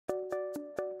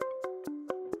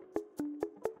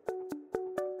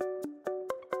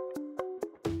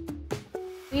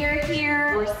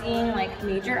here. We're seeing like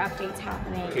major updates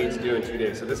happening. Kate's due in 2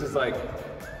 days, so this is like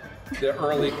the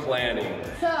early planning.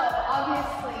 So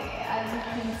obviously, as you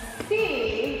can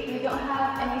see, we don't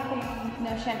have anything,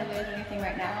 no chandeliers or anything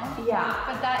right now. Yeah.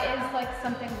 But that is like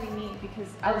something we need because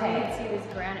as you can see, this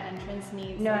grand entrance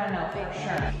needs No, big for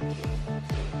sure.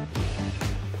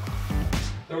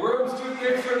 The room's too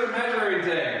big for the measuring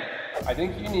tape. I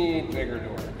think you need bigger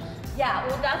doors. Yeah,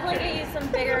 we'll definitely get you some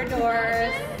bigger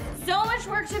doors. So much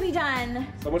work to be done.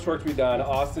 So much work to be done.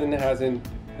 Austin hasn't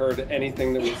heard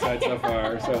anything that we've said so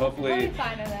far, so hopefully. I'll be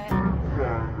fine with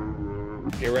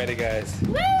it. Get ready, guys.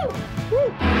 Woo!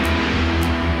 Woo!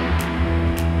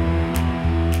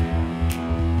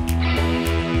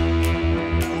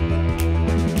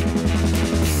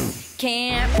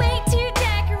 Can't wait to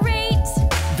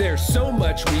decorate. There's so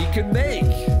much we can make.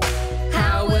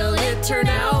 How will it turn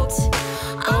out?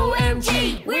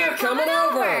 OMG, we're coming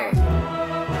over.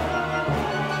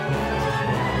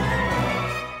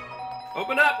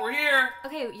 Open up, we're here.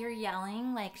 Okay, you're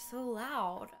yelling like so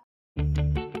loud.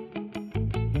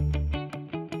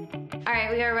 All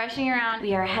right, we are rushing around.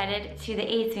 We are headed to the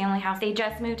Aids family house. They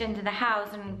just moved into the house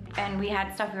and we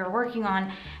had stuff we were working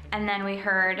on, and then we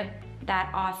heard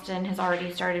that Austin has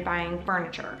already started buying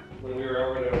furniture. When we were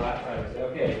over there last time, I said,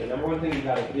 okay, the number one thing you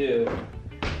gotta do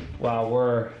while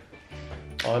we're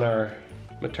on our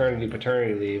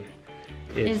maternity-paternity leave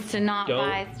is to not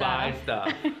buy stuff. Buy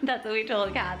stuff. That's what we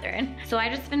told Catherine. So I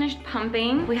just finished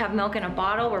pumping. We have milk in a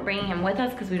bottle. We're bringing him with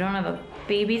us because we don't have a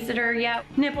babysitter yet.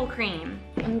 Nipple cream.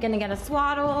 I'm gonna get a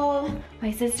swaddle.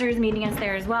 My sister's meeting us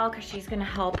there as well because she's gonna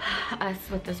help us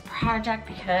with this project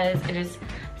because it is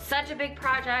such a big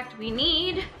project. We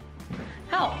need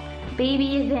help.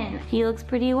 Baby is in. He looks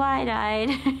pretty wide-eyed.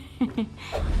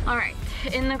 All right,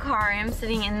 in the car, I'm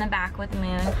sitting in the back with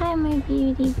Moon. Hi, my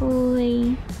beauty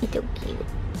boy. He's so cute.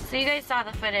 So you guys saw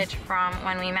the footage from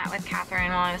when we met with Catherine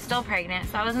while I was still pregnant.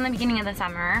 So that was in the beginning of the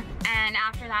summer. And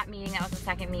after that meeting, that was the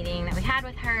second meeting that we had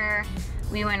with her,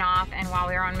 we went off, and while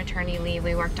we were on maternity leave,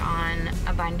 we worked on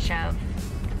a bunch of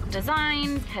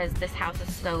designs because this house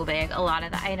is so big. A lot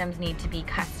of the items need to be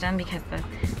custom because the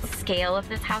scale of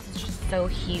this house is just so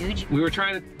huge. We were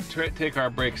trying to take our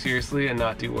break seriously and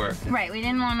not do work. Right, we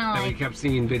didn't want to And we kept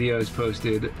seeing videos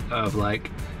posted of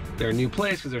like their new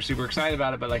place because they're super excited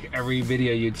about it, but like every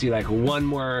video you'd see like one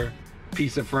more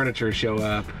piece of furniture show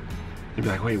up. You'd be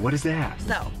like, wait, what is that?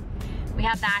 So, we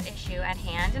have that issue at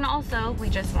hand, and also we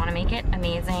just want to make it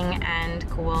amazing and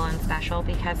cool and special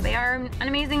because they are an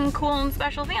amazing, cool, and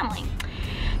special family.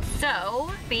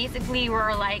 So basically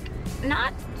we're like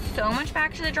not so much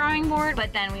back to the drawing board,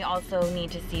 but then we also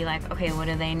need to see like, okay, what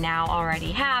do they now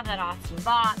already have that Austin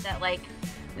bought that like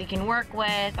we can work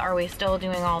with? Are we still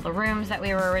doing all the rooms that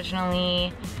we were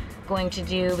originally going to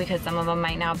do because some of them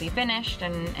might now be finished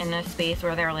and in a space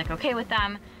where they're like okay with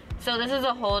them. So this is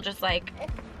a whole just like,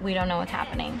 we don't know what's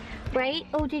happening. Right?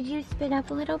 Oh, did you spit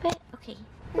up a little bit? Okay.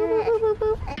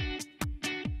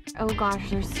 Oh gosh,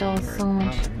 there's still so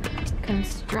much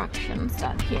construction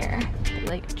stuff here. They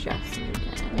like just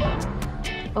moved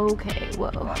in. Okay, whoa.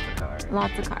 Lots of cars.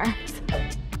 Lots of cars.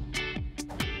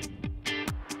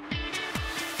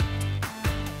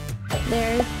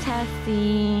 There's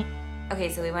Tessie. Okay,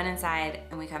 so we went inside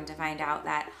and we come to find out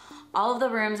that all of the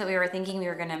rooms that we were thinking we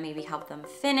were gonna maybe help them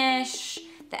finish,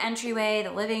 the entryway,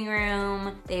 the living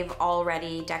room, they've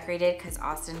already decorated because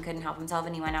Austin couldn't help himself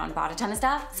and he went out and bought a ton of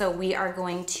stuff. So we are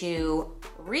going to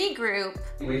regroup.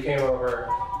 We came over,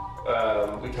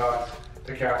 we talked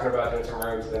to Catherine about doing some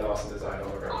rooms, and then Austin designed all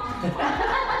the rooms.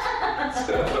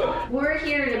 So. We're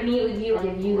here to meet with you,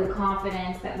 give you the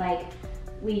confidence that like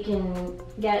we can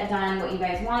get done what you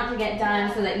guys want to get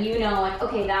done so that you know like,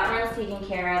 okay, that room's taken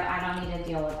care of, I don't need to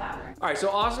deal with that room. All right, so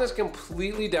Austin has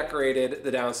completely decorated the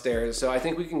downstairs, so I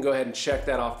think we can go ahead and check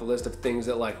that off the list of things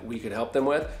that like we could help them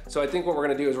with. So I think what we're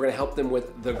gonna do is we're gonna help them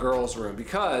with the girls' room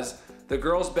because the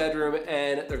girls' bedroom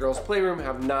and the girls' playroom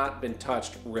have not been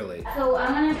touched really. So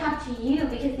I'm gonna talk to you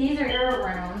because these are your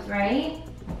rooms, right?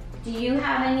 Do you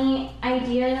have any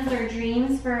ideas or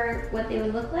dreams for what they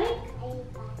would look like?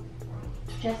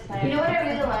 Just like, You know what I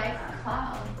really like?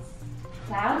 Clouds.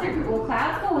 Clouds are, well,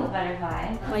 clouds go with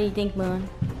butterflies. What do you think, Moon?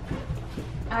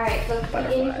 All right, so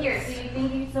in here, so you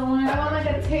think you still want I to? want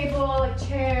like a table, like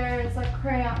chairs, like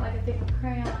crayon, like a thick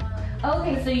crayon.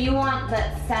 Okay, so you want the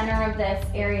center of this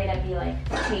area to be like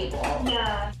a table.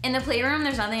 Yeah. In the playroom,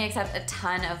 there's nothing except a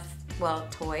ton of, well,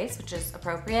 toys, which is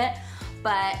appropriate.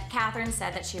 But Catherine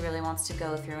said that she really wants to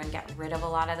go through and get rid of a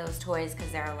lot of those toys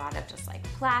because there are a lot of just like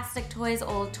plastic toys,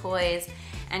 old toys,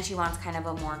 and she wants kind of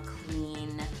a more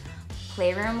clean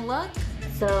playroom look.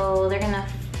 So they're gonna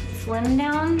slim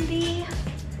down the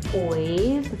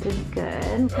toys, which is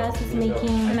good. Gus is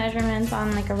making measurements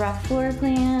on like a rough floor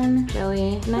plan.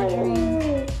 Joey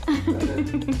measuring.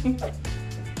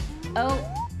 Oh,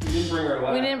 We didn't bring our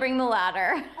ladder. we didn't bring the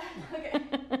ladder. Okay.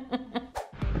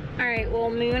 All right, well,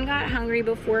 Moon got hungry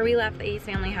before we left the Ace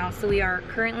family house, so we are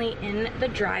currently in the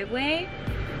driveway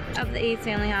of the Ace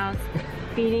family house,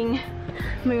 feeding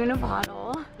Moon a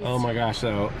bottle. Oh my gosh,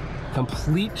 so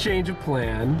complete change of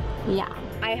plan. Yeah,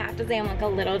 I have to say I'm like a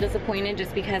little disappointed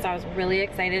just because I was really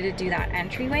excited to do that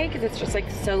entryway because it's just like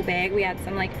so big. We had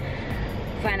some like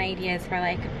fun ideas for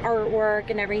like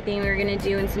artwork and everything we were gonna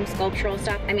do and some sculptural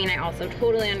stuff. I mean, I also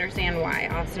totally understand why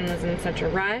Austin was in such a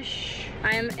rush.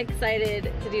 I'm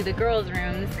excited to do the girls'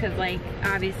 rooms because like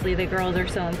obviously the girls are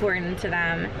so important to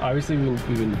them. Obviously, we've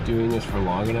been doing this for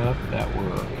long enough that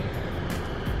we're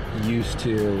used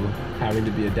to having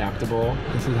to be adaptable.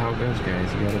 This is how it goes,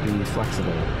 guys. You gotta be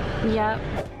flexible. Yep.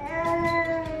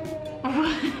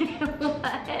 What?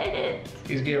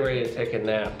 He's getting ready to take a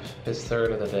nap, his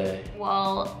third of the day.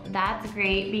 Well, that's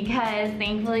great because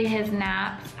thankfully his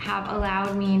naps have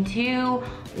allowed me to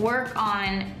work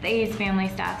on the Ace family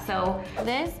stuff. So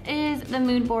this is the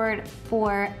mood board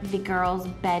for the girls'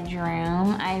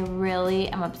 bedroom. I really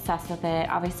am obsessed with it.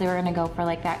 Obviously we're gonna go for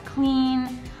like that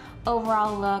clean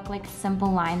overall look, like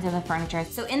simple lines of the furniture.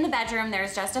 So in the bedroom,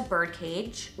 there's just a bird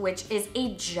cage, which is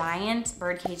a giant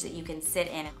bird cage that you can sit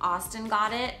in. Austin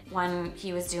got it when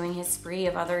he was doing his spree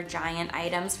of other giant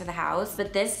items for the house,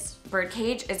 but this bird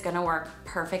cage is gonna work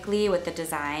perfectly with the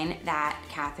design that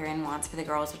Catherine wants for the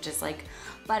girls, which is like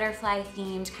butterfly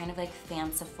themed, kind of like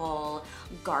fanciful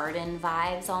garden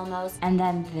vibes almost. And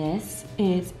then this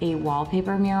is a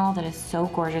wallpaper mural that is so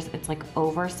gorgeous. It's like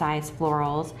oversized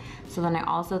florals. So then I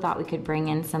also thought we could bring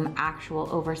in some actual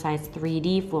oversized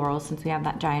 3D florals since we have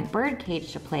that giant bird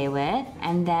cage to play with.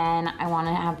 And then I want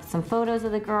to have some photos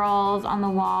of the girls on the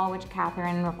wall, which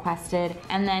Catherine requested.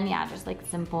 And then yeah, just like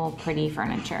simple, pretty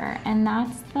furniture. And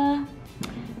that's the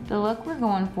look we're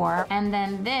going for. And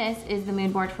then this is the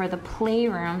mood board for the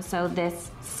playroom. So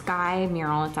this sky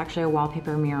mural, it's actually a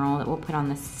wallpaper mural that we'll put on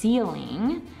the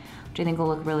ceiling, which I think will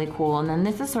look really cool. And then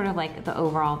this is sort of like the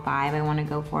overall vibe I want to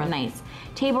go for. A nice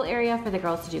table area for the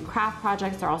girls to do craft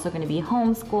projects. They're also going to be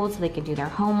homeschooled, so they can do their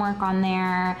homework on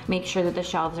there. Make sure that the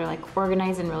shelves are like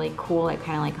organized and really cool, like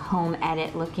kind of like home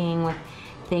edit looking with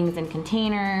things in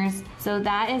containers. So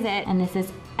that is it. And this is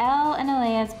Elle and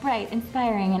Alaïa's bright,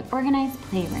 inspiring, and organized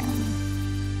playroom.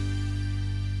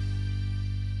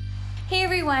 Hey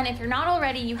everyone, if you're not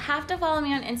already, you have to follow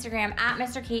me on Instagram at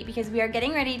mrkate because we are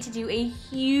getting ready to do a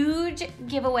huge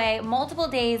giveaway, multiple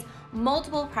days,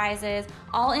 multiple prizes,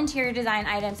 all interior design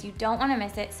items. You don't want to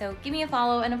miss it, so give me a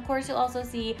follow. And of course, you'll also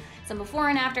see some before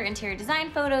and after interior design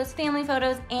photos, family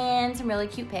photos, and some really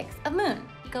cute pics of Moon.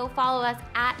 Go follow us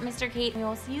at mrkate and we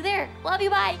will see you there. Love you,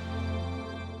 bye.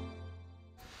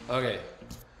 Okay.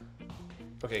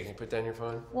 Okay, can you put down your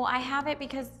phone? Well, I have it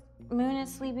because Moon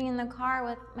is sleeping in the car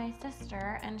with my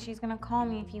sister and she's gonna call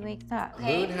me if he wakes up.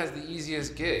 Okay? Moon has the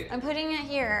easiest gig. I'm putting it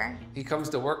here. He comes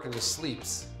to work and just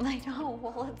sleeps. I know,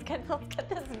 well, let's get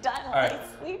this done while right.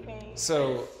 he's sleeping.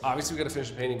 So obviously we gotta finish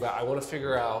the painting, but I wanna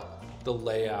figure out the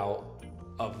layout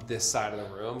of this side of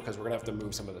the room because we're gonna have to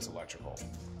move some of this electrical.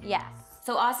 Yes.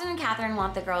 So Austin and Catherine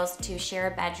want the girls to share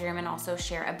a bedroom and also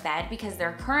share a bed because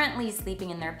they're currently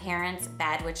sleeping in their parents'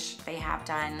 bed, which they have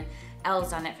done.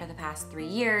 Elle's done it for the past 3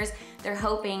 years. They're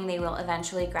hoping they will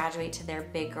eventually graduate to their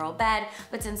big girl bed,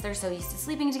 but since they're so used to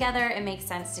sleeping together, it makes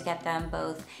sense to get them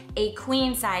both a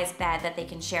queen size bed that they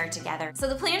can share together. So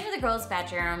the plan for the girls'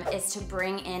 bedroom is to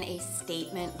bring in a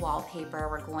statement wallpaper.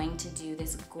 We're going to do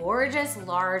this gorgeous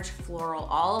large floral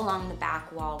all along the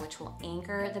back wall, which will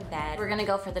anchor the bed. We're gonna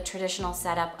go for the traditional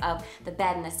setup of the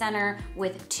bed in the center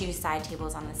with 2 side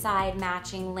tables on the side,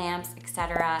 matching lamps,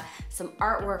 etc. Some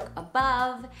artwork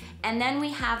above, and then we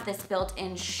have this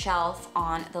built-in shelf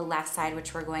on the left side,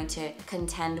 which we're going to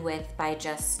contend with by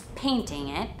just painting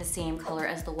it the same color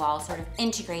as the wall, sort of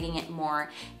integrating it more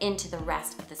into the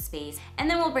rest of the space. And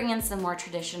then we'll bring in some more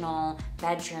traditional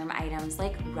bedroom items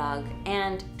like rug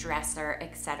and dresser,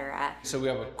 etc. So we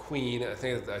have a queen. I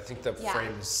think the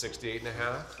frame is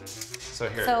 68.5. So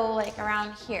here. So like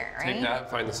around here, right? Take that,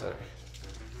 find the center.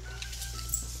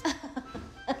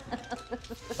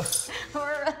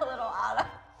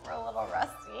 We're a little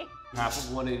rusty. Half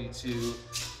of 182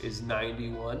 is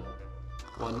 91.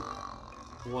 90.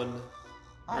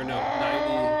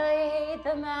 I hate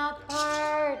the math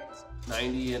part.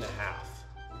 90 and a half.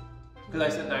 Because I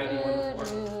said 91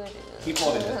 before. Keep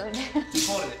holding it. Keep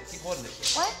holding it. Keep holding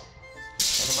it. What?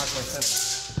 I'll come back to my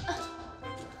center.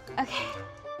 Okay.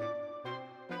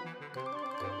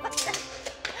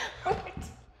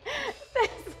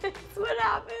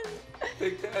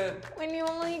 Big 10. When you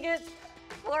only get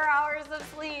 4 hours of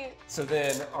sleep. So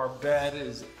then our bed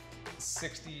is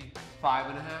 65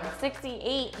 and a half?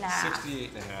 68 and a half. 68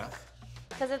 and a half.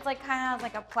 Because it's like kind of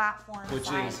like a platform. Which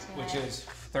is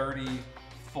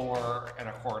 34 and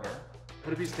a quarter.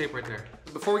 Put a piece of tape right there.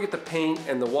 Before we get the paint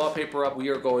and the wallpaper up, we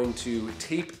are going to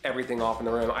tape everything off in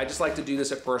the room. I just like to do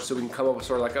this at first so we can come up with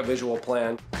sort of like a visual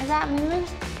plan. Is that Moon?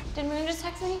 Did Moon just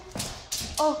text me?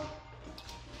 Oh.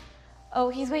 Oh,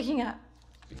 he's waking up.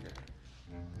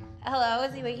 Hello,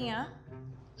 is he waking up?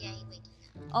 Yeah, he's waking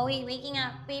up. Oh, he's waking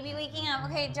up. Baby waking up.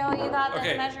 Okay, Joe, you got this.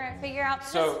 Okay. Measure it. Figure out.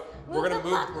 So we're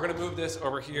gonna move this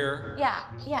over here. Yeah,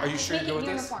 yeah. Are you sure you're doing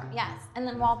this? Uniform. Yes, and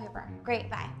then wallpaper. Great,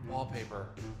 bye. Wallpaper.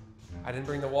 I didn't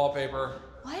bring the wallpaper.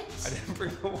 What? I didn't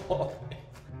bring the wallpaper.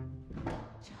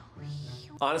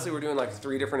 Honestly, we're doing like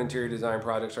 3 different interior design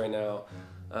projects right now.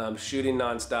 Shooting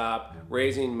nonstop,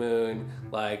 raising Moon,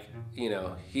 like, you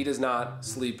know, he does not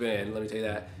sleep in, let me tell you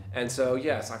that. And so,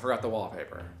 yes, I forgot the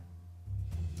wallpaper.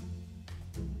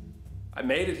 I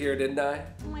made it here, didn't I?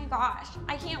 Oh my gosh,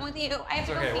 I can't with you. I have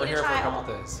to go Okay, feed we're a here for a child.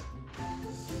 couple days.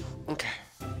 Okay.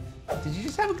 Did you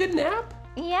just have a good nap?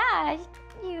 Yeah,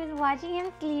 he was watching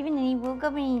him sleep and then he woke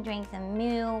up and he drank some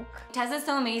milk. Tessa's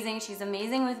so amazing. She's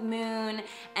amazing with Moon,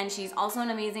 and she's also an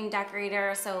amazing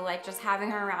decorator. So like just having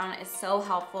her around is so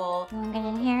helpful. You wanna get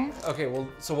in here? Okay, well,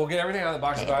 so we'll get everything out of the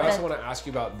boxes, Okay, but I also but- want to ask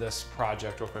you about this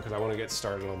project real quick because I want to get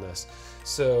started on this.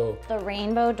 So, The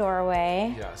rainbow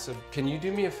doorway. yeah, so can you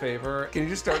do me a favor? Can you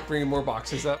just start bringing more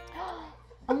boxes up?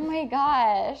 Oh my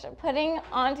gosh, putting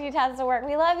Auntie Tess to work.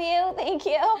 We love you, thank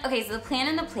you. Okay, so the plan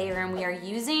in the playroom, we are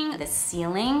using the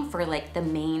ceiling for like the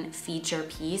main feature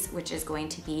piece, which is going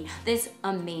to be this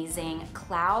amazing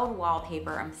cloud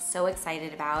wallpaper I'm so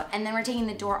excited about. And then we're taking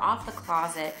the door off the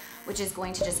closet, which is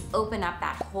going to just open up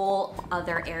that whole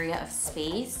other area of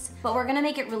space. But we're gonna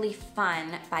make it really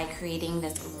fun by creating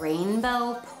this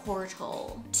rainbow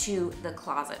portal to the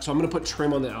closet. So I'm gonna put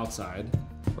trim on the outside,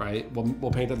 right?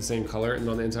 We'll paint it the same color, and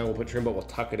on the inside we'll put trim, but we'll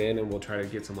tuck it in and we'll try to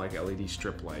get some like LED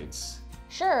strip lights.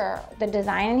 Sure, the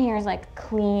design in here is like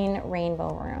clean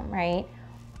rainbow room, right?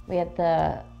 We have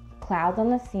the clouds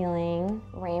on the ceiling,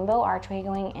 rainbow archway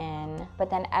going in, but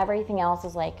then everything else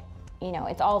is like, you know,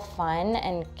 it's all fun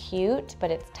and cute, but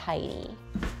it's tidy.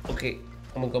 Okay,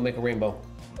 I'm gonna go make a rainbow.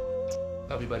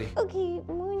 Love you, buddy. Okay,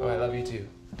 Moon. Oh, I love you too.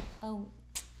 Oh,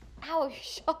 ow, you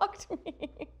shocked me.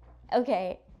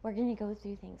 Okay, we're gonna go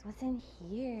through things. What's in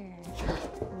here?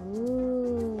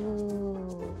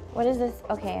 Ooh. What is this?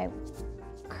 Okay,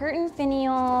 curtain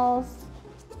finials.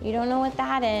 You don't know what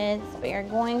that is, but you're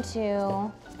going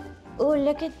to. Ooh,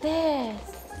 look at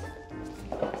this.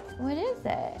 What is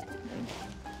it?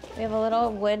 We have a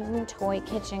little wooden toy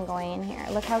kitchen going in here.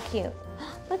 Look how cute.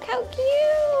 Look how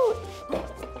cute.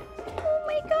 Oh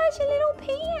my gosh, a little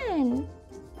pan.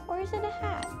 Or is it a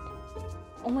hat?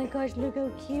 Oh my gosh, look how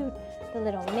cute. The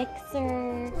little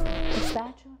mixer, the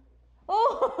spatula.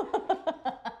 Oh,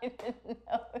 I didn't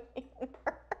know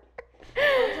either.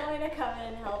 I'm going to come in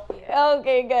and help you.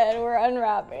 Okay, good, we're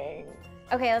unwrapping.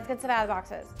 Okay, let's get some ad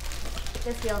boxes.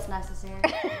 This feels necessary.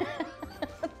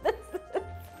 This is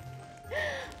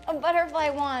a butterfly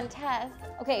wand test.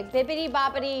 Okay, bippity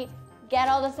boppity, get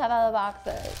all the stuff out of the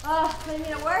boxes. Oh, putting me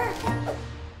to work.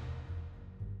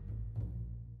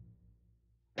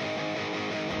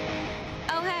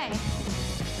 Oh, hey.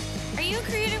 Are you a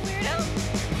creative weirdo?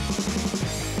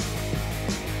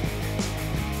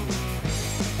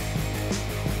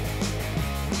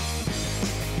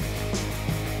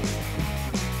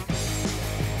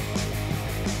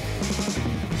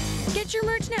 Get your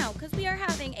merch now, because we are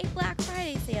having a Black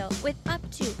Friday sale with up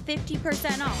to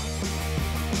 50% off.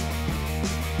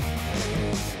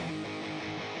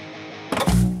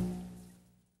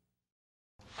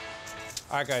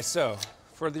 All right, guys, so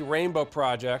for the rainbow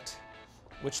project,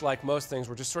 which like most things,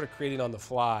 we're just sort of creating on the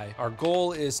fly. Our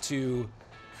goal is to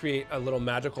create a little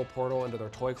magical portal into their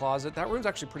toy closet. That room's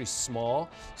actually pretty small,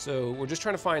 so we're just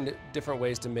trying to find different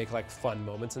ways to make like fun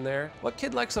moments in there. What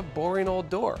kid likes a boring old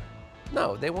door?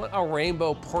 No, they want a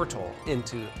rainbow portal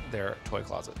into their toy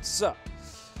closet. So,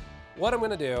 what I'm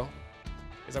gonna do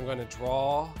is I'm gonna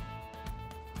draw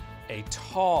a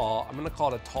tall, I'm gonna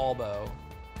call it a tall bow,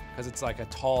 because it's like a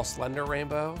tall, slender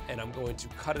rainbow, and I'm going to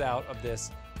cut it out of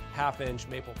this 1/2-inch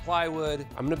maple plywood.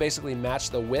 I'm gonna basically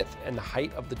match the width and the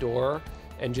height of the door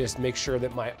and just make sure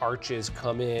that my arches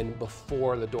come in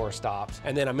before the door stops.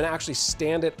 And then I'm gonna actually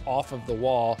stand it off of the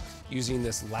wall using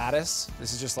this lattice.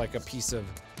 This is just like a piece of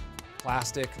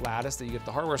plastic lattice that you get at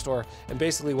the hardware store. And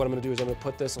basically what I'm gonna do is I'm gonna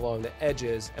put this along the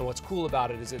edges, and what's cool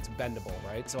about it is it's bendable,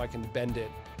 right? So I can bend it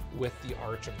with the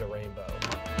arch of the rainbow.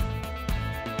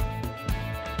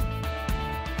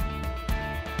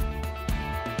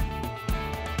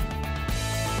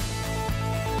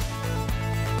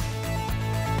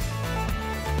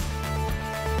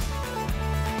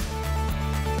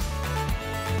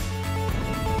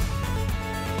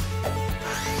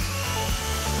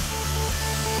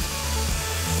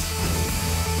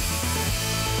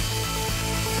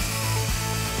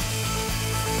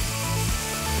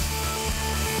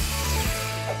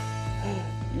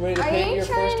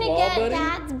 your first wall, Are you buddy?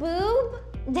 trying to get Dad's boob?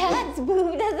 Dad's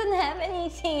boob doesn't have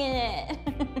anything in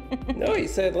it. No, he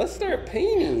said, let's start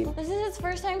painting. This is his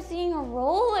first time seeing a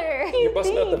roller. You're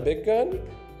busting out the big gun?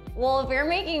 Well, if you're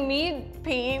making me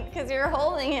paint because you're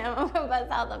holding him, I'm gonna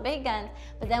bust out the big guns.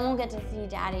 But then we'll get to see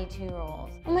Daddy 2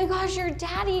 rolls. Oh my gosh, you're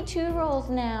Daddy 2 rolls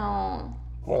now.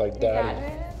 More like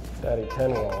Daddy. Daddy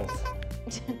 10 rolls.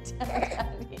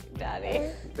 Daddy.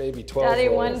 Baby 12 Daddy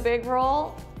rolls. 1 big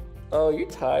roll. Oh, you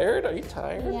tired? Are you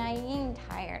tired? Yeah, I'm getting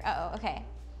tired. Uh-oh, okay.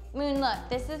 Moon, look,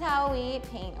 this is how we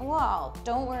paint a wall.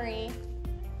 Don't worry.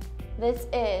 This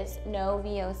is no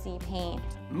VOC paint.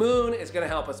 Moon is gonna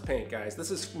help us paint, guys.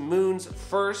 This is Moon's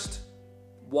first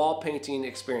wall painting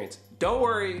experience. Don't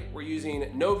worry, we're using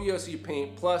no VOC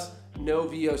paint plus no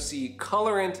VOC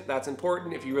colorant. That's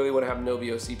important if you really wanna have no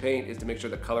VOC paint, is to make sure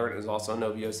the colorant is also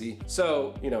no VOC.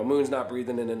 So, you know, Moon's not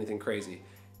breathing in anything crazy.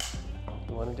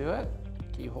 You wanna do it?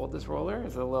 Can you hold this roller?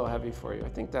 Is it a little heavy for you? I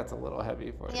think that's a little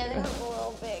heavy for you. Yeah, this is a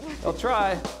little big. I'll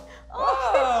try.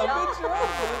 Oh, good job,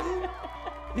 buddy.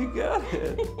 You got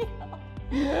it.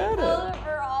 You had it.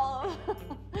 For all of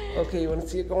them. Okay, you want to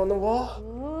see it go on the wall?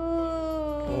 Ooh.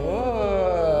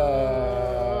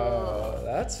 Whoa,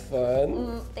 that's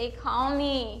fun. They call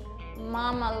me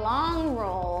Mama Long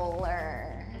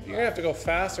Roller. You're gonna have to go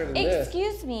faster than this.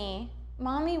 Excuse me,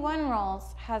 Mommy One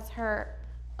Rolls has her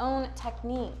own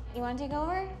technique. You want to take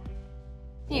over?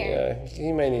 Here. Yeah,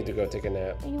 he may need to go take a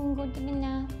nap. You want to go take a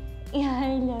nap? Yeah,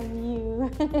 I love you.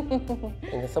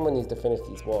 And someone needs to finish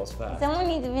these walls fast. Someone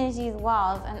needs to finish these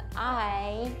walls, and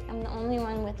I am the only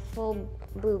one with full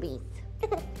boobies.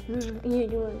 You're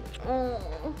doing.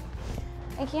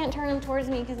 I can't turn him towards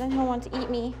me because then he'll want to eat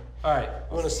me. All right,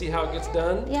 you want to see how it gets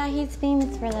done? Yeah, he's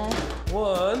famous for this.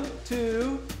 1,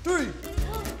 2, 3.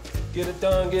 Get it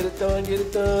done, get it done, get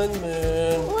it done,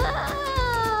 man.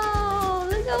 Wow!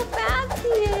 Look how fast he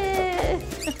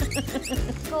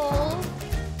is. Gold.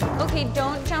 Okay,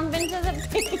 don't jump into the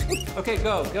paint. Okay,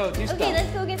 go, do stuff. Okay,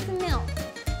 let's go get some milk.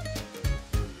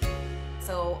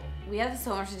 So we have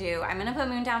so much to do. I'm gonna put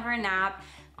Moon down for a nap.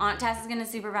 Aunt Tess is gonna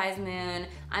supervise Moon.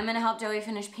 I'm gonna help Joey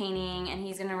finish painting, and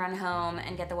he's gonna run home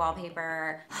and get the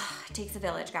wallpaper. It takes a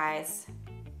village, guys.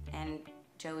 And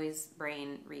Joey's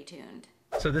brain retuned.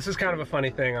 So this is kind of a funny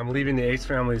thing. I'm leaving the Ace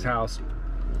family's house,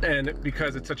 and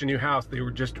because it's such a new house, they were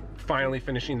just finally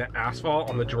finishing the asphalt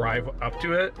on the drive up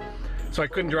to it. So I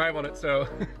couldn't drive on it, so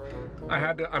I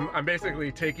had to, I'm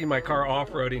basically taking my car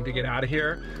off-roading to get out of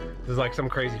here. This is like some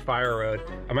crazy fire road.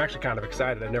 I'm actually kind of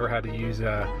excited. I've never had to use,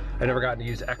 I never gotten to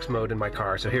use X mode in my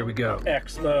car, so here we go.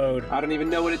 X mode. I don't even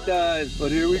know what it does,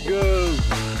 but here we go.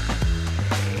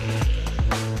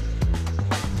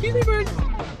 Excuse me, bird.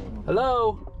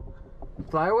 Hello.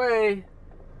 Fly away.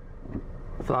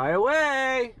 Fly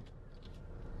away.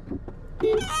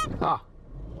 Ah.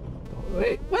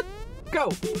 Wait, what?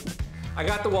 Go. I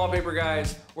got the wallpaper,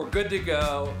 guys. We're good to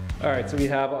go. All right, so we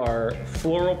have our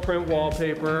floral print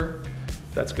wallpaper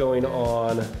that's going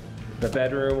on the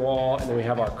bedroom wall, and then we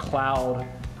have our cloud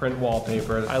print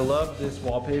wallpaper. I love this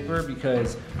wallpaper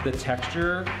because the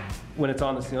texture, when it's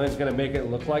on the ceiling, is gonna make it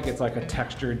look like it's like a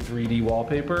textured 3D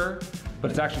wallpaper,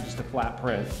 but it's actually just a flat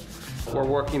print. We're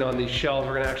working on these shelves.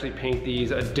 We're gonna actually paint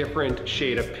these a different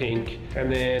shade of pink.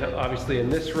 And then obviously in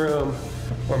this room,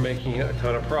 we're making a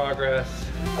ton of progress.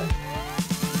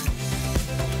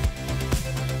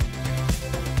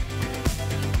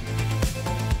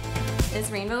 This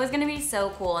rainbow is gonna be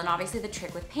so cool, and obviously the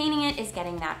trick with painting it is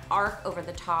getting that arc over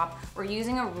the top. We're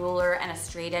using a ruler and a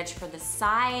straight edge for the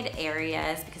side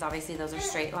areas because obviously those are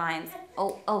straight lines.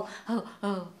 Oh,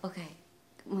 okay.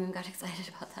 Moon got excited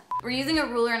about that. We're using a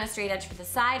ruler and a straight edge for the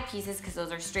side pieces because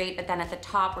those are straight, but then at the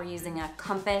top we're using a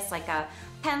compass, like a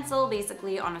pencil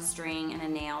basically on a string, and a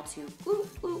nail to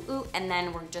and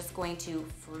then we're just going to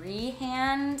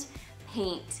freehand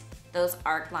paint those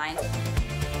arc lines.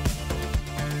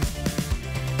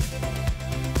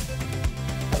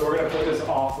 So we're gonna put this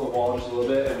off the wall just a little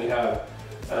bit, and we have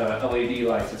LED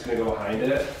lights that's gonna go behind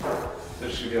it. So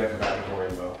it should be like a magical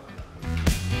rainbow.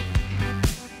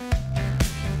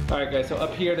 All right, guys, so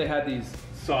up here they had these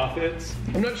soffits.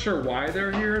 I'm not sure why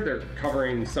they're here. They're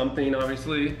covering something,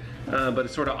 obviously, but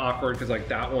it's sort of awkward because like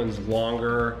that one's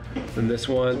longer than this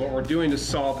one. What we're doing to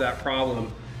solve that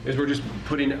problem is we're just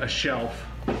putting a shelf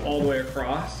all the way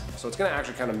across. So it's gonna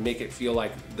actually kind of make it feel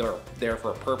like they're there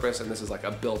for a purpose, and this is like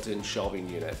a built-in shelving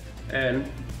unit. And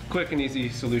quick and easy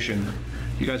solution.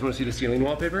 You guys wanna see the ceiling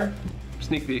wallpaper?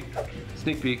 Sneak peek,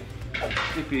 sneak peek,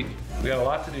 sneak peek. We got a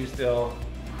lot to do still.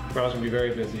 Tomorrow's gonna be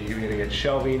very busy. We gotta get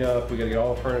shelving up, we gotta get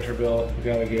all the furniture built, we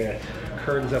gotta get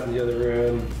curtains up in the other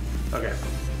room. Okay,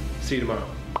 see you tomorrow.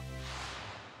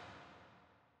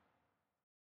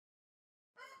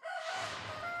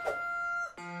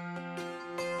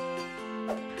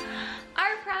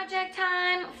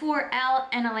 bedroom for Elle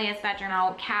and Alaïa's bedroom.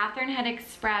 Now, Catherine had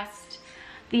expressed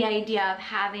the idea of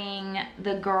having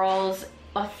the girls,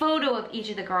 a photo of each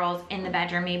of the girls in the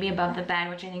bedroom, maybe above the bed,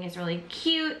 which I think is really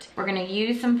cute. We're gonna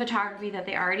use some photography that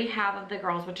they already have of the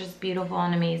girls, which is beautiful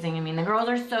and amazing. I mean, the girls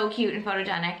are so cute and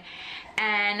photogenic,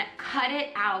 and cut it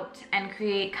out and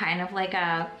create kind of like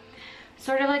a,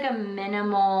 sort of like a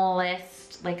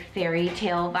minimalist, like fairy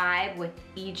tale vibe with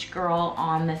each girl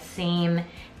on the same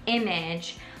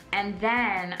image. And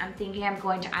then I'm thinking I'm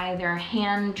going to either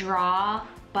hand draw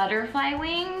butterfly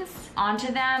wings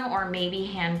onto them or maybe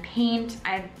hand paint.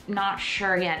 I'm not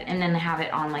sure yet. And then have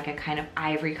it on like a kind of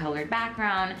ivory colored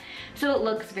background so it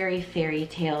looks very fairy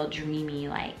tale dreamy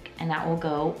like, and that will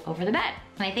go over the bed.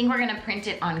 And I think we're gonna print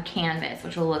it on canvas,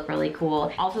 which will look really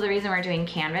cool. Also, the reason we're doing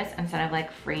canvas instead of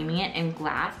like framing it in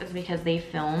glass is because they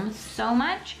film so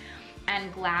much,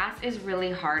 and glass is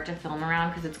really hard to film around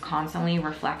because it's constantly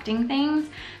reflecting things.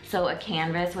 So a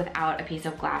canvas without a piece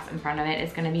of glass in front of it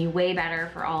is gonna be way better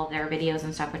for all of their videos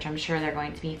and stuff, which I'm sure they're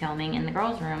going to be filming in the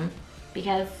girls' room,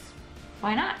 because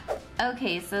why not?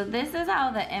 Okay, so this is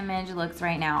how the image looks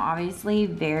right now. Obviously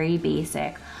very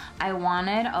basic. I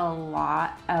wanted a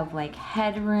lot of like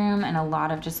headroom and a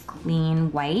lot of just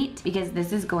clean white because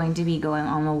this is going to be going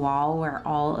on the wall where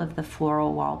all of the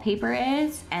floral wallpaper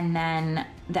is. And then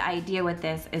the idea with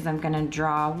this is I'm gonna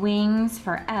draw wings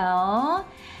for Elle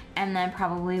and then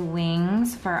probably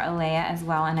wings for Alaïa as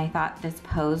well. And I thought this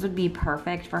pose would be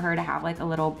perfect for her to have like a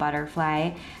little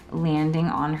butterfly landing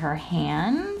on her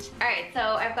hand. All right, so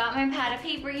I've got my pad of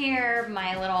paper here,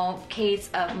 my little case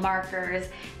of markers,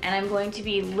 and I'm going to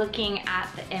be looking at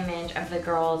the image of the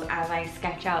girls as I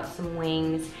sketch out some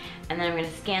wings, and then I'm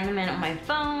gonna scan them in on my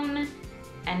phone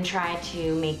and try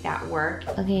to make that work.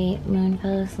 Okay, Moon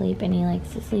fell asleep and he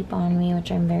likes to sleep on me, which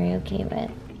I'm very okay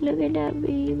with. Look at that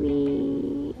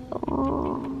baby.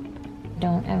 Oh.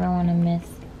 Don't ever want to miss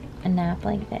a nap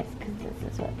like this because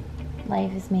this is what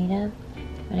life is made of.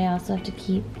 But I also have to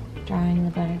keep drawing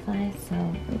the butterflies, so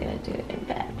I'm gonna do it in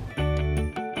bed.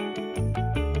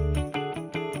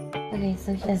 Okay,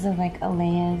 so this is like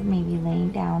Alaïa maybe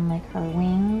laying down like her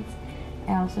wings.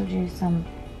 I also drew some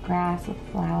grass with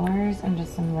flowers and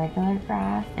just some regular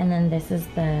grass. And then this is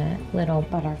the little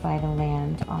butterfly to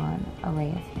land on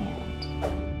Alaïa's hand.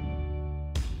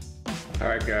 All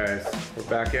right, guys, we're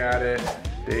back at it.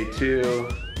 Day 2,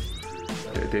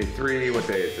 day 3. What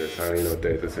day is this? I don't even know what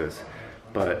day this is,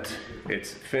 but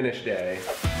it's finish day.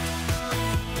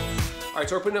 All right,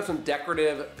 so we're putting up some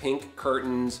decorative pink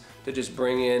curtains to just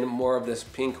bring in more of this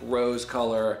pink rose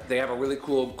color. They have a really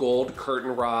cool gold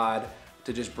curtain rod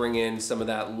to just bring in some of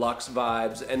that luxe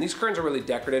vibes. And these curtains are really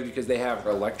decorative because they have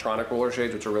electronic roller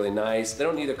shades, which are really nice. They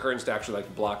don't need the curtains to actually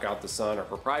like block out the sun or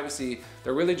for privacy.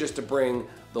 They're really just to bring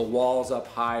the walls up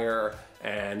higher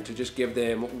and to just give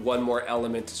them one more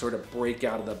element to sort of break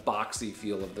out of the boxy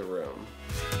feel of the room.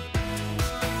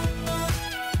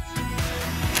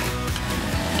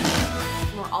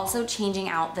 We're also changing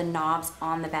out the knobs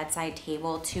on the bedside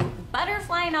table to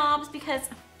butterfly knobs because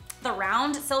the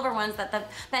round silver ones that the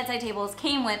bedside tables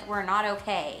came with were not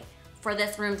okay for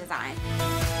this room design.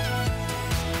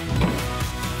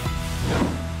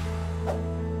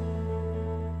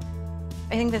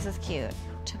 I think this is cute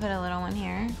to put a little one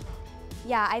here.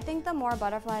 Yeah, I think the more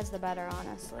butterflies, the better,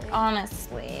 honestly.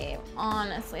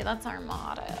 Honestly, that's our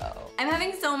motto. I'm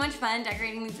having so much fun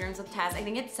decorating these rooms with Tess. I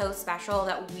think it's so special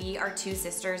that we are 2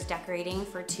 sisters decorating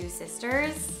for 2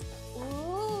 sisters.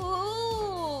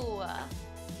 Ooh.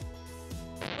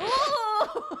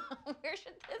 Ooh, where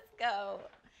should this go?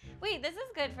 Wait, this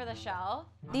is good for the shelf.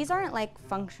 These aren't like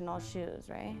functional shoes,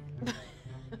 right?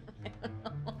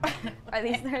 Are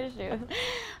these their shoes?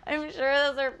 I'm sure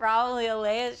those are probably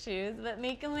Alaïa's shoes, but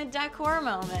make them a decor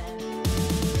moment.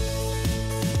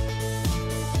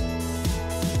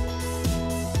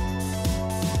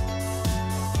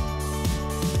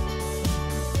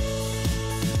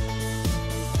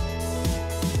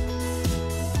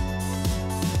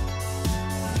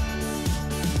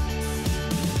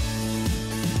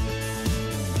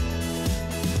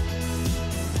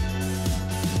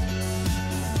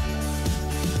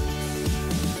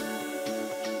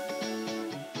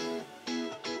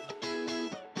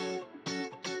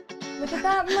 Look at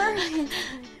that mermaid.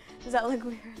 Does that look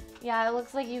weird? Yeah, it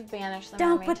looks like you've banished the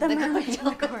Don't mermaid. put the mermaid in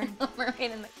the corner.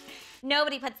 Mermaid in the...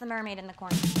 Nobody puts the mermaid in the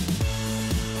corner.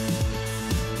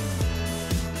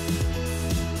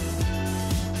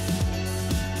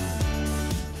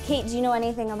 Kate, do you know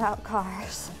anything about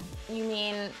cars? You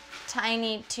mean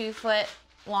tiny 2-foot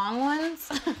long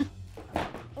ones?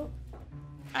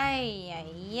 Ay,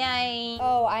 ay, ay.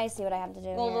 Oh, I see what I have to do.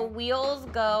 Well, the wheels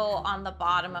go on the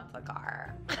bottom of the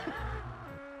car.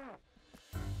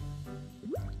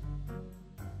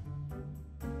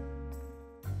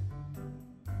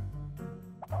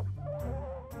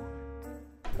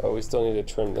 Oh, we still need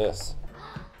to trim this.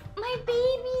 My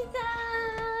baby's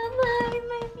up. Look,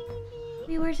 my baby.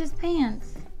 He wears his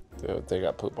pants. Dude, they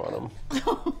got poop on them.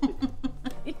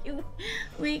 You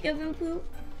wake up and poop.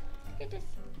 Look at this.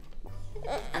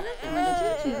 I look like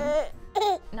a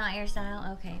choo-choo. Not your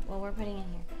style? Okay, well, we're putting it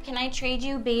here. Can I trade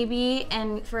you baby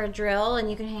and for a drill and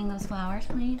you can hang those flowers,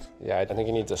 please? Yeah, I think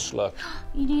he needs a schluck.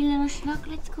 You need a little schluck?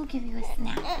 Let's go give you a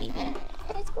snack, baby.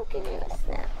 Let's go give you a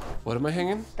snack. What am I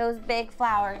hanging? Those big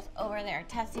flowers over there.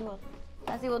 Tessie will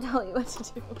tell you what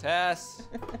to do. Tess.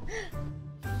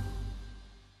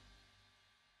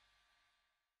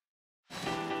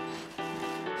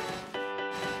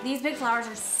 These big flowers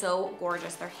are so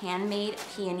gorgeous. They're handmade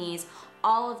peonies.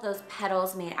 All of those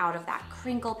petals made out of that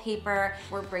crinkle paper.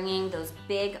 We're bringing those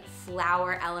big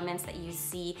flower elements that you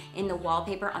see in the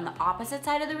wallpaper on the opposite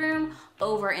side of the room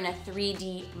over in a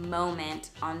 3D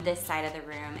moment on this side of the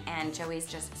room. And Joey's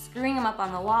just screwing them up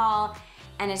on the wall.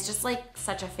 And it's just like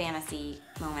such a fantasy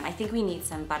moment. I think we need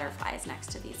some butterflies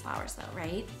next to these flowers though,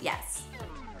 right? Yes.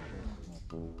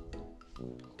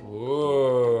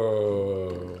 Whoa.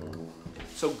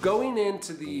 So going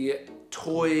into the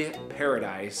toy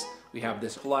paradise, we have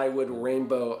this plywood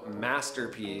rainbow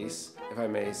masterpiece, if I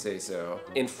may say so.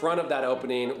 In front of that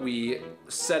opening, we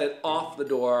set it off the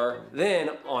door.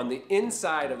 Then on the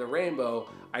inside of the rainbow,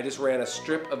 I just ran a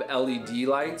strip of LED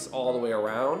lights all the way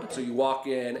around. So you walk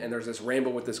in and there's this rainbow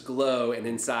with this glow, and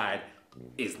inside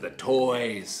is the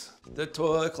toys. The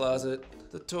toy closet,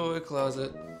 the toy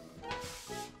closet.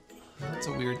 That's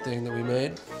a weird thing that we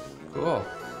made. Cool.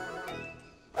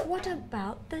 What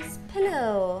about this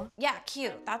pillow? Yeah,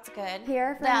 cute. That's good.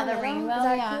 Here for yeah, the the middle? rainbow. Is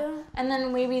that yeah, cute? and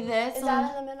then maybe this. Is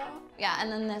that in the middle? Yeah,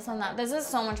 and then this on that. This is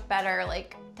so much better,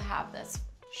 like to have this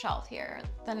shelf here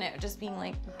than it just being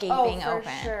like gaping for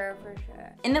open. sure, for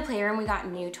sure. In the playroom, we got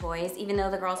new toys. Even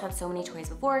though the girls had so many toys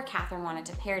before, Catherine wanted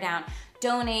to pare down,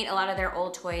 donate a lot of their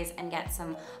old toys, and get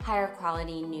some higher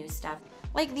quality new stuff.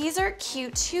 Like these are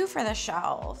cute too for the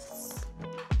shelves.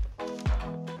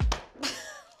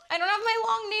 I don't have my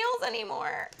long nails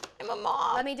anymore. I'm a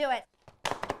mom. Let me do it.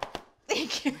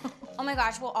 Thank you. Oh my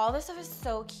gosh, well all this stuff is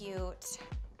so cute.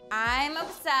 I'm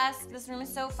obsessed. This room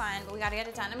is so fun, but we gotta get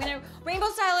it done. I'm gonna rainbow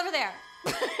style over there.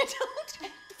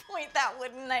 Don't point that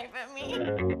wooden knife at me.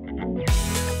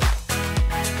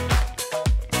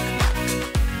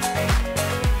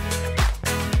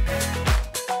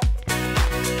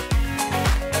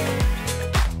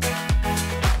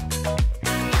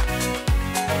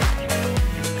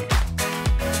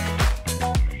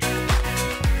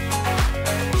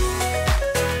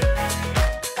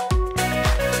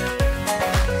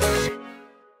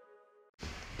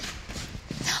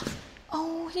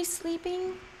 He's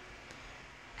sleeping.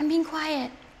 I'm being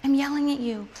quiet. I'm yelling at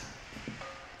you.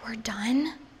 We're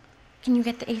done? Can you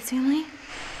get the Ace family?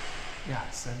 Yeah,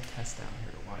 send Tess down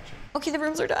here to watch him. Okay, the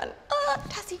rooms are done.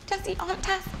 Tessie, I want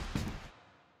Tess.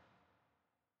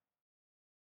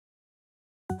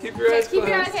 Keep your eyes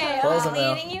closed. Close them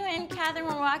now. Leading you in, Catherine,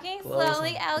 we're walking Close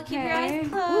slowly. them. Elle, keep your eyes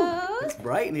closed. It's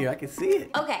bright in here. I can see it.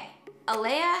 Okay,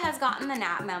 Alaïa has gotten the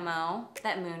nap memo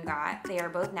that Moon got. They are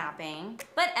both napping.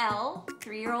 But Elle,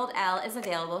 3-year-old Elle, is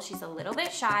available. She's a little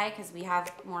bit shy because we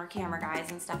have more camera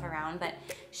guys and stuff around, but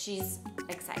she's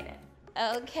excited.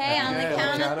 Okay, on the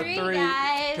count of three,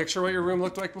 guys. Picture what your room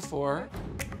looked like before.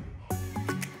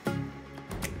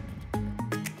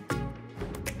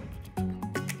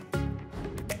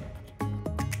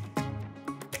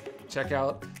 Check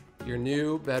out your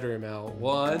new bedroom, Elle.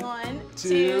 1,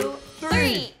 2,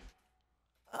 3.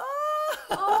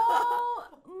 Oh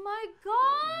my God!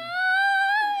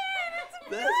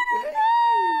 That's great.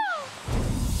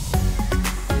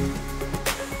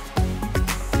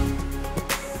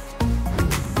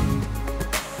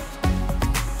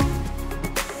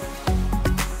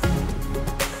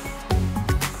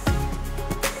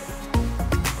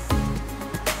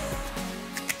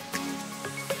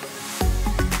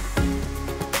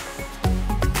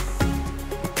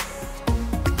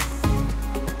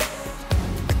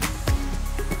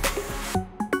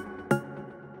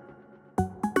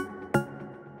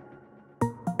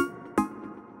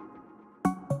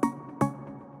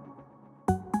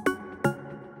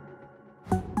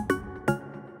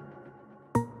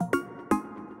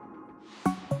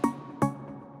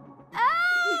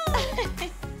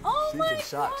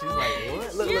 Shocked. She's like,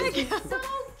 what? Look, You're look. so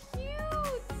cute.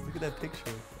 Look at that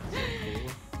picture. That's so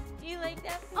cool. You like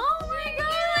that? Oh my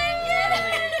God!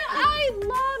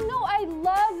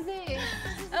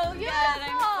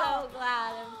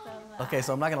 Okay,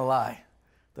 so I'm not gonna lie.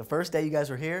 The first day you guys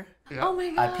were here, Oh my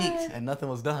god. I peeked and nothing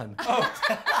was done.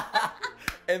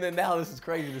 And then now this is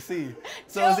crazy to see.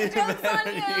 So Joke, it's even joke's better.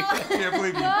 on you. I can't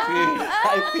believe you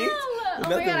I peeked. Oh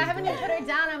my god, I haven't even put her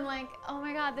down. I'm like, oh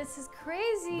my god, this is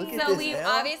crazy. Look at So this, Elle.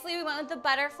 obviously we went with the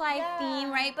butterfly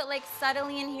theme, right? But like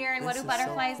subtly in here, and what This do is so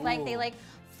butterflies like? They cool. like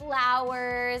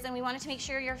flowers, and we wanted to make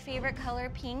sure your favorite color,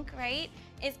 pink, right,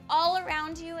 is all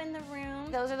around you in the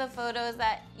room. Those are the photos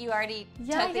that you already took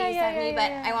that you sent me,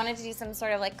 but I wanted to do some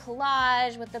sort of like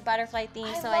collage with the butterfly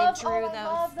theme, so I drew those. I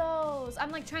love those.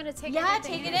 I'm like trying to take Yeah,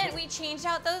 everything take it in. We changed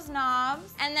out those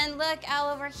knobs. And then look, Elle,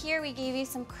 over here, we gave you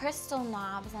some crystal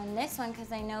knobs on this one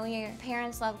because I know your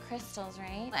parents love crystals,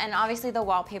 right? And obviously the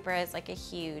wallpaper is like a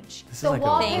huge This is The like thing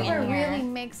wallpaper in here. really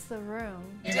makes the room.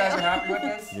 You guys are happy with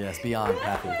this? Yes, beyond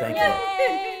happy. Thank you.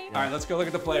 Yay! All right, let's go look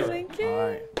at the playroom. All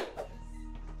right.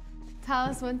 Tell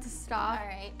us when to stop. All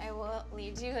right, I will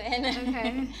lead you in.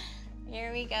 Okay.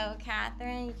 Here we go,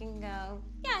 Catherine. You can go.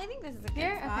 Yeah, I think this is a good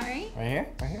Here? spot, Okay. right? Right here?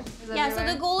 Right here? Yeah, so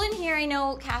the goal in here, I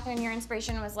know, Catherine, your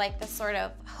inspiration was like the sort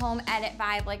of home edit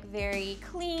vibe, like very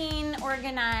clean,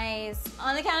 organized.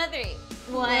 On the count of 3.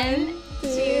 1,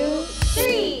 2,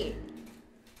 3.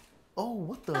 Oh,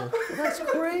 what the? That's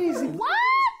crazy. What?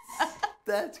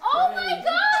 That's crazy. Oh my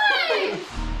god!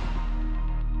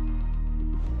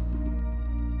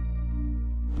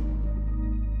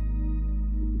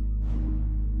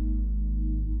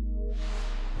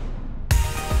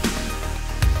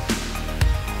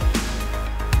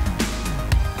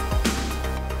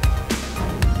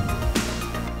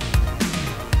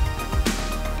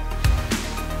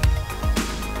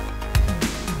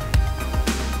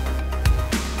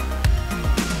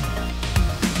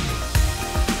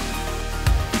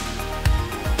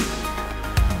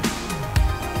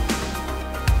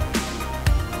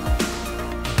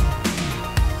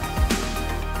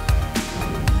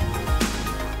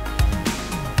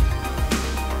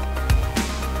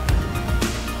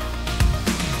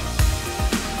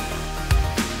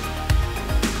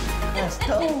 That's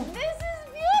dope. This is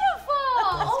beautiful!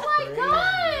 Oh my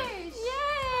gosh!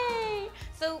 Yay!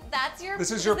 So that's your.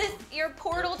 This is your your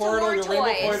portal, Portal, to your more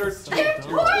rainbow toys. pointer. So to your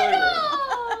dope. playroom.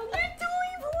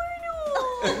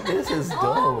 This is dope.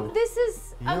 Oh, this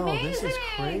is Yo, amazing. this is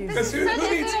crazy. This is Who such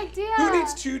a needs, good idea. who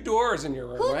needs 2 doors in your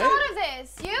room, Who right? thought of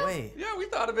this? You? Wait. Yeah, we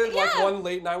thought of it like Yeah. one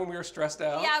late night when we were stressed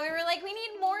out. Yeah, we were like, we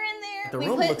need more in there. The we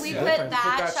room put looks we different. put that,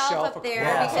 Put that shelf shelf up there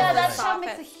across. because Yeah, of that the shelf soffit.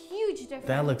 makes a huge difference.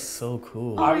 That looks so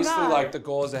cool. Oh my Obviously, God. like the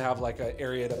goal is to have like an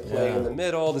area to play Yeah. in the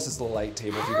middle. This is the light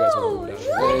table if you guys want to move down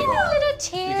the Look table. at the little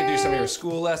chairs. You can do some of your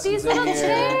school lessons These in little here.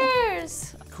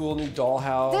 chairs. Cool new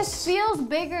dollhouse. This feels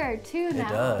bigger too It now.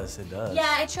 does. It does.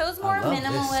 Yeah, I chose more I love this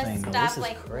minimalist thing, though. stuff This is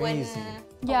like crazy.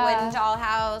 a Yeah. wooden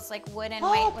dollhouse, like wood and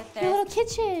white with your little this.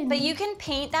 kitchen. But you can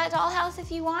paint that dollhouse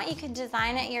if you want. You could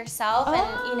design it yourself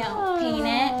and paint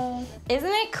it. Isn't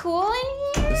it cool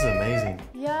in here? This is amazing.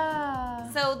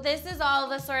 Yeah. So this is all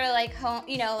the sort of like home,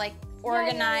 like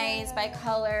organized by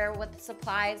color with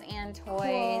supplies and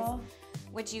toys. Cool.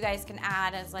 Which you guys can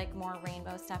add as like more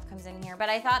rainbow stuff comes in here. But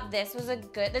I thought this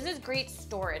is great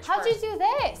storage. How'd you do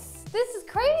this? This is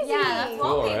crazy. Yeah, that's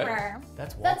Cool, wallpaper.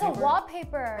 That's wallpaper. That's a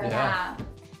wallpaper. Yeah.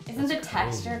 Isn't the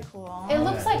texture cool? It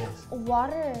looks Yeah, like it is.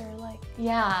 water, like.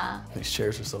 Yeah. These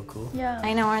chairs are so cool. Yeah.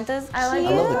 I know, aren't those I like I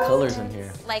cute? love the colors in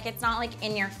here. Like it's not like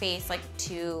in your face, like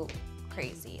too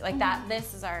crazy. Like that,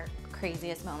 this is our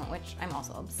craziest moment, which I'm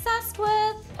also obsessed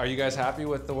with. Are you guys happy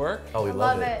with the work? Oh, we I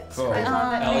love love it. Cool. I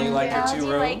love it. Elle, you like your Elle, 2 do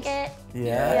you rooms? like it?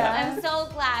 Yeah. Yeah. I'm so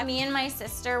glad. Me and my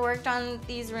sister worked on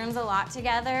these rooms a lot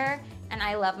together, and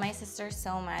I love my sister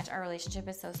so much. Our relationship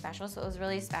is so special, so it was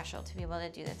really special to be able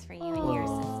to do this for you and your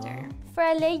sister. For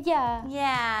Alaïa.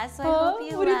 Yeah, so I Huh?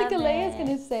 hope you What do you think love Alaïa's it.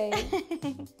 gonna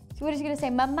say? What is she gonna say?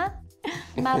 Mama?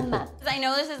 Mama. I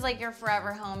know this is like your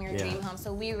forever home, your Yeah. dream home,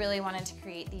 so we really wanted to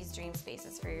create these dream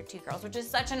spaces for your 2 girls, which is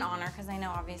such an honor because I know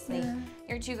obviously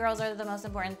your 2 girls are the most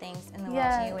important things in the world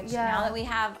to you, which now that we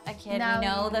have a kid, Now we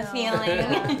know you the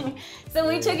know. feeling. So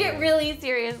we took it really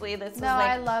seriously. This was No,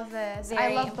 I like, love this. I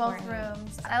very love both important.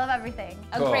 rooms. I love everything.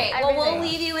 Cool. great. Well, we'll Everything.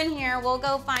 leave you in here. We'll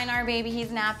go find our baby.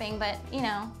 He's napping, but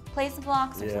play some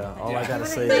blocks or Yeah. something. All I gotta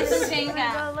say Play some is,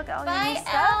 Jenga. Look at all Bye, your new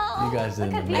stuff. Elle. you guys did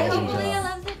an at these. I amazing hope Leah job.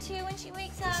 loves it too when she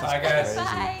wakes up. Bye, guys.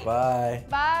 Bye. Bye.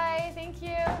 Bye. Thank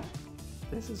you.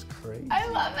 This is crazy. I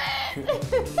love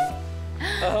it.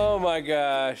 Oh my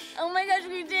gosh. Oh my gosh,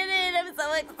 we did it! I'm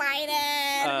so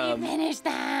excited. We finished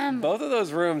them. Both of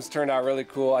those rooms turned out really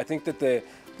cool. I think that the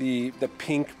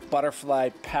pink butterfly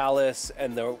palace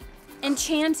and the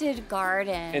Enchanted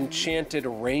garden. enchanted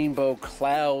rainbow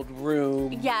cloud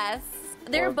room. Yes,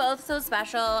 they're both so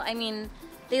special. I mean,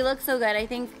 They look so good. I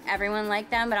think everyone liked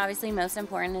them, but obviously most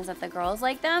important is that the girls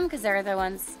like them because they're the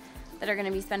ones that are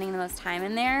gonna be spending the most time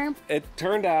in there. It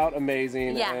turned out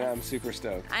amazing, Yes. and I'm super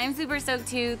stoked. I'm super stoked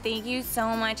too. Thank you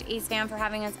so much, Ace Fam, for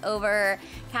having us over.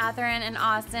 Catherine and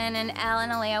Austin and Elle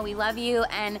and Alaïa, we love you.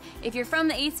 And if you're from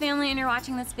the Ace family and you're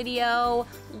watching this video,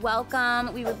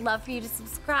 welcome. We would love for you to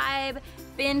subscribe,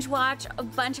 binge watch a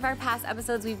bunch of our past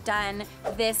episodes. We've done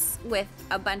this with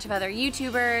a bunch of other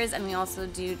YouTubers, and we also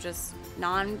do just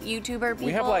non-YouTuber people.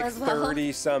 We have like as well.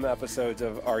 30 some episodes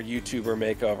of our YouTuber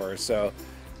makeovers, so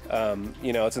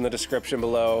you know, it's in the description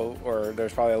below, or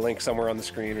there's probably a link somewhere on the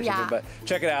screen or something, but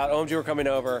check it out. OMG, we're coming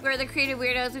over. We're the creative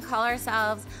weirdos. We call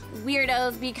ourselves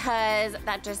weirdos because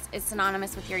that just is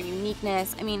synonymous with your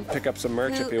uniqueness. I mean, Pick up some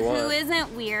merch if you want. Who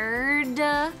isn't weird,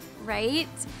 right?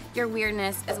 Your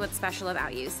weirdness is what's special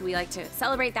about you. So we like to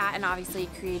celebrate that and obviously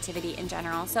creativity in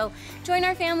general. So join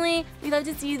our family. We'd love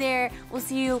to see you there. We'll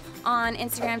see you on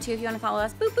Instagram too if you want to follow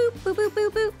us. Boop, boop, boop, boop,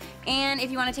 boop, boop. And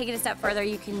if you want to take it a step further,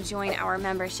 you can join our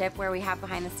membership where we have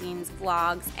behind the scenes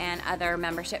vlogs and other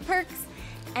membership perks.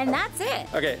 And that's it.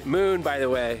 Okay, Moon, by the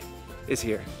way, is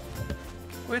here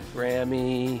with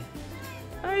Rami.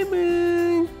 Hi,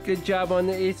 Moon. Good job on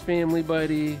the Ace family,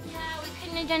 buddy. Yeah, we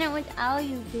couldn't have done it without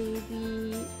you,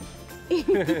 baby. All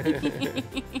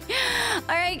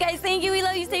right, guys, thank you. We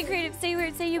love you. Stay creative, stay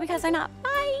weird, stay you because I'm not. Bye.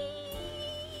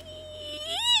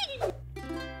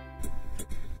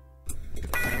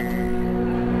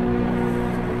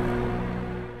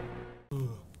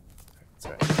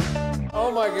 Oh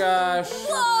my gosh.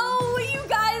 Whoa, you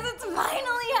guys, it's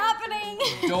finally happening.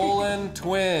 Dolan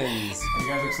twins. Are you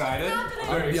guys excited?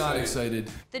 I'm beyond excited.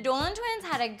 The Dolan twins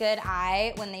had a good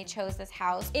eye when they chose this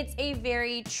house. It's a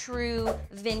very true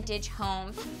vintage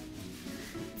home.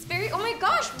 It's very, oh my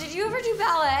gosh, did you ever do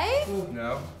ballet?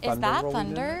 No. Is that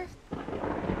thunder?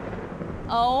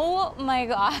 Oh my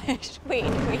gosh, wait.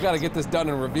 We gotta get this done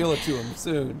and reveal it to him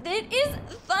soon. It is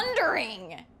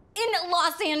thundering in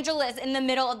Los Angeles in the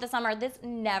middle of the summer. This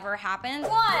never happens.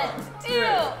 1, 2,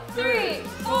 3,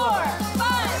 4,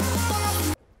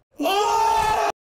 5.